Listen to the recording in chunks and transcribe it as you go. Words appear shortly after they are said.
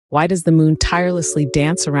Why does the moon tirelessly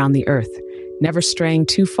dance around the Earth, never straying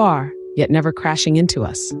too far, yet never crashing into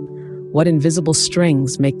us? What invisible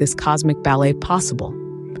strings make this cosmic ballet possible?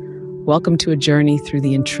 Welcome to a journey through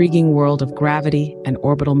the intriguing world of gravity and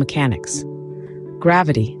orbital mechanics.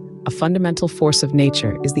 Gravity, a fundamental force of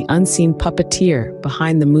nature, is the unseen puppeteer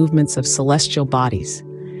behind the movements of celestial bodies.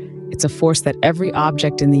 It's a force that every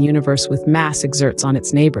object in the universe with mass exerts on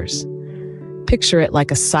its neighbors. Picture it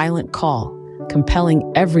like a silent call, compelling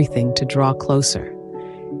everything to draw closer.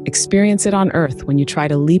 Experience it on Earth when you try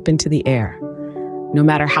to leap into the air. No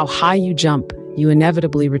matter how high you jump, you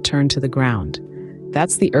inevitably return to the ground.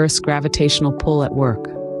 That's the Earth's gravitational pull at work,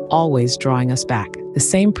 always drawing us back. The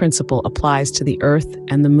same principle applies to the Earth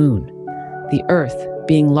and the Moon. The Earth,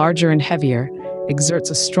 being larger and heavier, exerts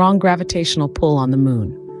a strong gravitational pull on the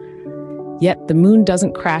Moon. Yet the Moon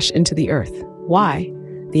doesn't crash into the Earth. Why?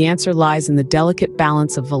 The answer lies in the delicate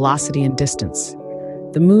balance of velocity and distance.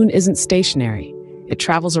 The Moon isn't stationary. It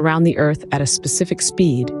travels around the Earth at a specific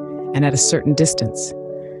speed and at a certain distance.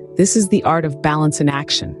 This is the art of balance in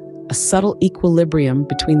action, a subtle equilibrium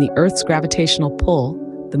between the Earth's gravitational pull,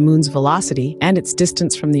 the Moon's velocity, and its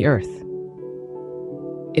distance from the Earth.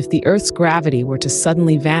 If the Earth's gravity were to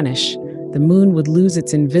suddenly vanish, the Moon would lose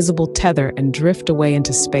its invisible tether and drift away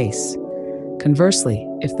into space. Conversely,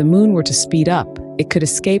 if the Moon were to speed up, it could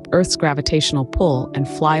escape Earth's gravitational pull and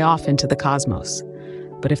fly off into the cosmos.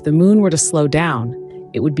 But if the Moon were to slow down,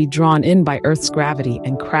 it would be drawn in by Earth's gravity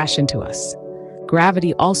and crash into us.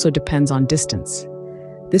 Gravity also depends on distance.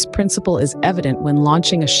 This principle is evident when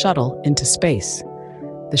launching a shuttle into space.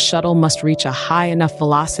 The shuttle must reach a high enough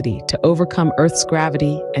velocity to overcome Earth's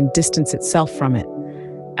gravity and distance itself from it.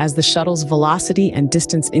 As the shuttle's velocity and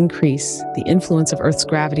distance increase, the influence of Earth's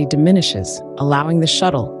gravity diminishes, allowing the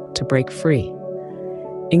shuttle to break free.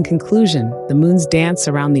 In conclusion, the Moon's dance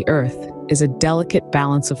around the Earth is a delicate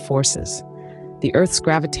balance of forces. The Earth's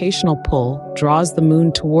gravitational pull draws the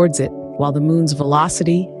Moon towards it, while the Moon's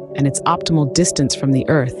velocity and its optimal distance from the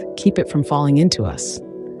Earth keep it from falling into us.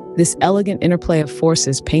 This elegant interplay of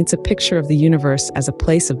forces paints a picture of the universe as a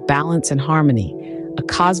place of balance and harmony, a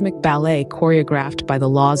cosmic ballet choreographed by the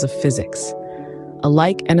laws of physics. A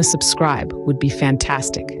like and a subscribe would be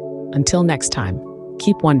fantastic. Until next time,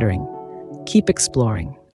 keep wondering, keep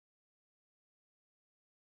exploring.